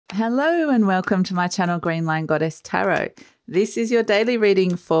Hello and welcome to my channel GreenLion Goddess Tarot. This is your daily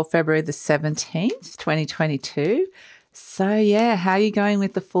reading for February the 17th, 2022. So yeah, how are you going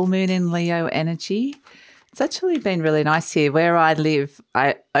with the full moon in Leo energy? It's actually been really nice here. Where I live,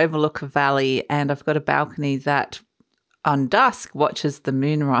 I overlook a valley and I've got a balcony that on dusk watches the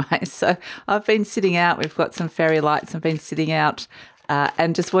moon rise. So I've been sitting out, we've got some fairy lights, I've been sitting out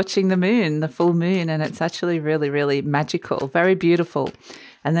and just watching the moon, the full moon, and it's actually really, really magical, very beautiful.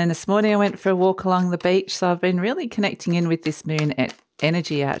 And then this morning I went for a walk along the beach, so I've been really connecting in with this moon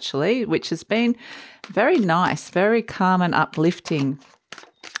energy actually, which has been very nice, very calm and uplifting.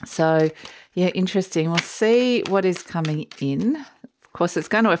 So yeah, interesting. We'll see what is coming in. Of course, it's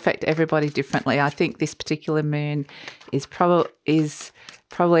going to affect everybody differently. I think this particular moon is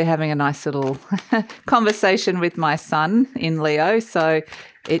probably having a nice little conversation with my son in Leo. So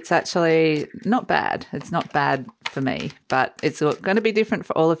it's actually not bad. It's not bad for me, but it's going to be different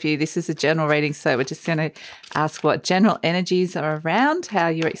for all of you. This is a general reading, so we're just going to ask what general energies are around, how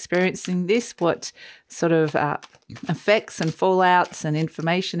you're experiencing this, what sort of effects and fallouts and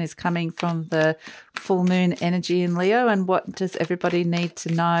information is coming from the full moon energy in Leo, and what does everybody need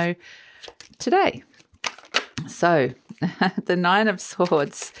to know today. So the Nine of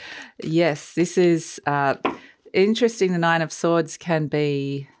Swords. Yes, this is interesting. The Nine of Swords can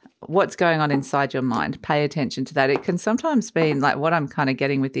be what's going on inside your mind. Pay attention to that. It can sometimes be like what I'm kind of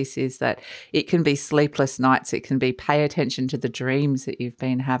getting with this is that it can be sleepless nights. It can be pay attention to the dreams that you've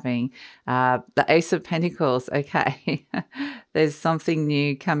been having. The Ace of Pentacles. Okay, there's something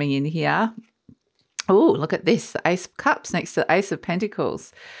new coming in here. Oh, look at this, the Ace of Cups next to the Ace of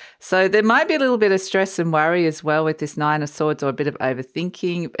Pentacles. So there might be a little bit of stress and worry as well with this Nine of Swords, or a bit of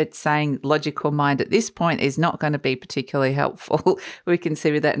overthinking. It's saying logical mind at this point is not going to be particularly helpful. We can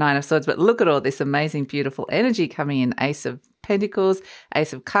see with that Nine of Swords, but look at all this amazing, beautiful energy coming in. Ace of Pentacles,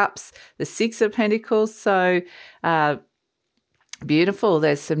 Ace of Cups, the Six of Pentacles. So beautiful.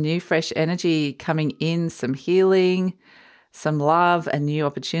 There's some new, fresh energy coming in, some healing, some love, a new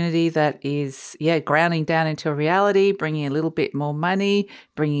opportunity that is, grounding down into a reality, bringing a little bit more money,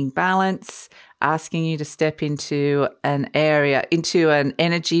 bringing balance, asking you to step into an area, into an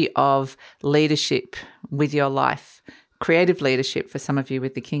energy of leadership with your life. Creative leadership for some of you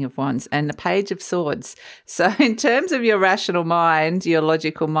with the King of Wands and the Page of Swords. So in terms of your rational mind, your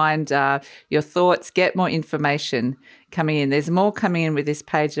logical mind, your thoughts, get more information coming in. There's more coming in with this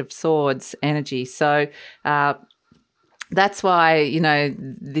Page of Swords energy. So, that's why,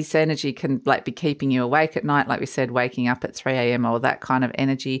 this energy can be keeping you awake at night, like we said, waking up at 3 a.m. or that kind of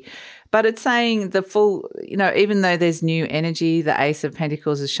energy. But it's saying the full, even though there's new energy, the Ace of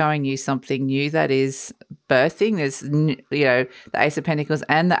Pentacles is showing you something new that is birthing. There's, the Ace of Pentacles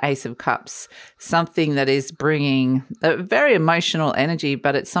and the Ace of Cups, something that is bringing a very emotional energy,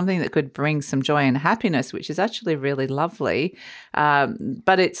 but it's something that could bring some joy and happiness, which is actually really lovely.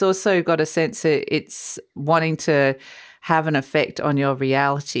 But it's also got a sense that it's wanting to have an effect on your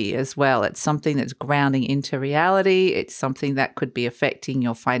reality as well. It's something that's grounding into reality. It's something that could be affecting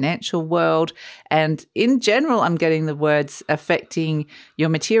your financial world. And in general, I'm getting the words affecting your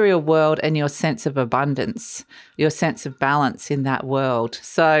material world and your sense of abundance, your sense of balance in that world.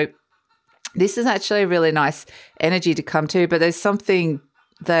 So this is actually a really nice energy to come to, but there's something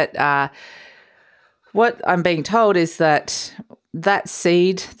that what I'm being told is that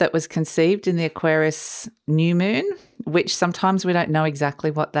seed that was conceived in the Aquarius new moon, which sometimes we don't know exactly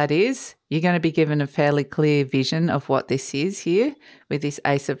what that is, you're going to be given a fairly clear vision of what this is here with this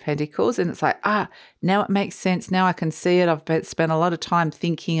Ace of Pentacles. And it's like, now it makes sense. Now I can see it. I've spent a lot of time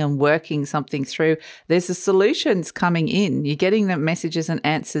thinking and working something through. There's the solutions coming in. You're getting the messages and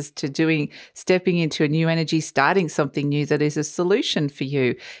answers to stepping into a new energy, starting something new that is a solution for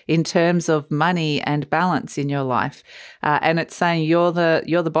you in terms of money and balance in your life. And it's saying you're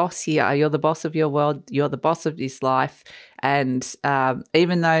the boss here. You're the boss of your world. You're the boss of this life. And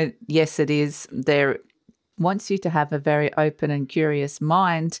even though, yes, it is, there wants you to have a very open and curious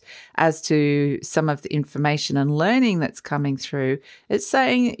mind as to some of the information and learning that's coming through. It's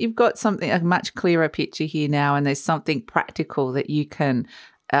saying you've got a much clearer picture here now, and there's something practical that you can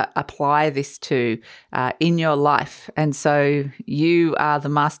apply this to in your life. And so you are the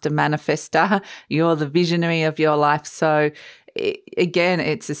master manifester. You're the visionary of your life. So again,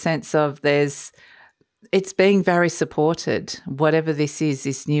 it's a sense of it's being very supported, whatever this is,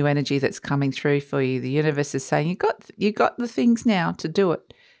 this new energy that's coming through for you. The universe is saying you got the things now to do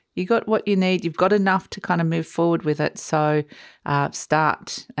it. You got what you need. You've got enough to kind of move forward with it. So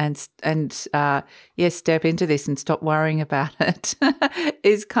start and step into this and stop worrying about it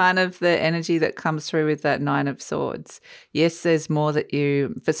is kind of the energy that comes through with that Nine of Swords. Yes, there's more that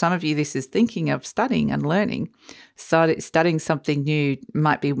for some of you, this is thinking of studying and learning. Studying something new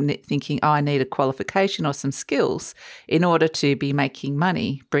might be thinking, oh, I need a qualification or some skills in order to be making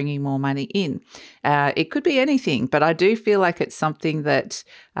money, bringing more money in. It could be anything, but I do feel like it's something that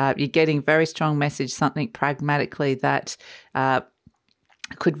you're getting very strong message, something pragmatically that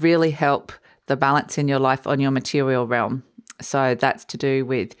could really help the balance in your life on your material realm. So that's to do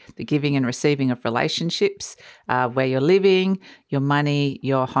with the giving and receiving of relationships, where you're living, your money,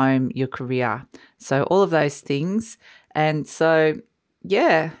 your home, your career. So all of those things. And so,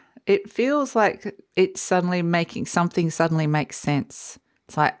 yeah, it feels like it's suddenly making something suddenly makes sense.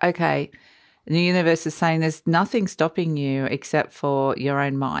 It's like, okay, the universe is saying there's nothing stopping you except for your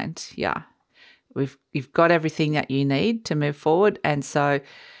own mind. Yeah. You've got everything that you need to move forward. And so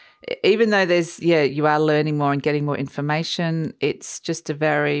even though you are learning more and getting more information, it's just a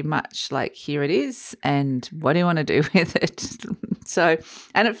very much like, here it is, and what do you want to do with it? So,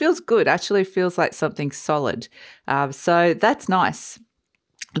 and it feels good, actually feels like something solid. So that's nice.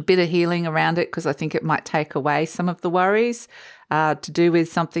 A bit of healing around it, because I think it might take away some of the worries to do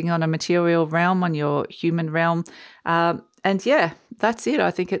with something on a material realm, on your human realm. And yeah, that's it. I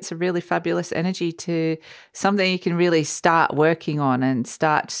think it's a really fabulous energy to something you can really start working on and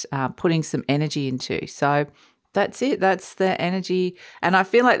start putting some energy into. So that's it. That's the energy. And I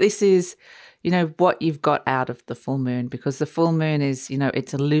feel like this is, what you've got out of the full moon, because the full moon is,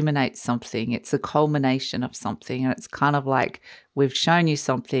 it illuminates something. It's a culmination of something. And it's kind of like we've shown you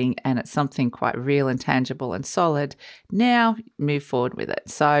something and it's something quite real and tangible and solid. Now move forward with it.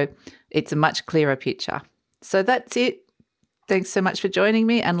 So it's a much clearer picture. So that's it. Thanks so much for joining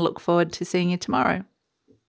me, and look forward to seeing you tomorrow.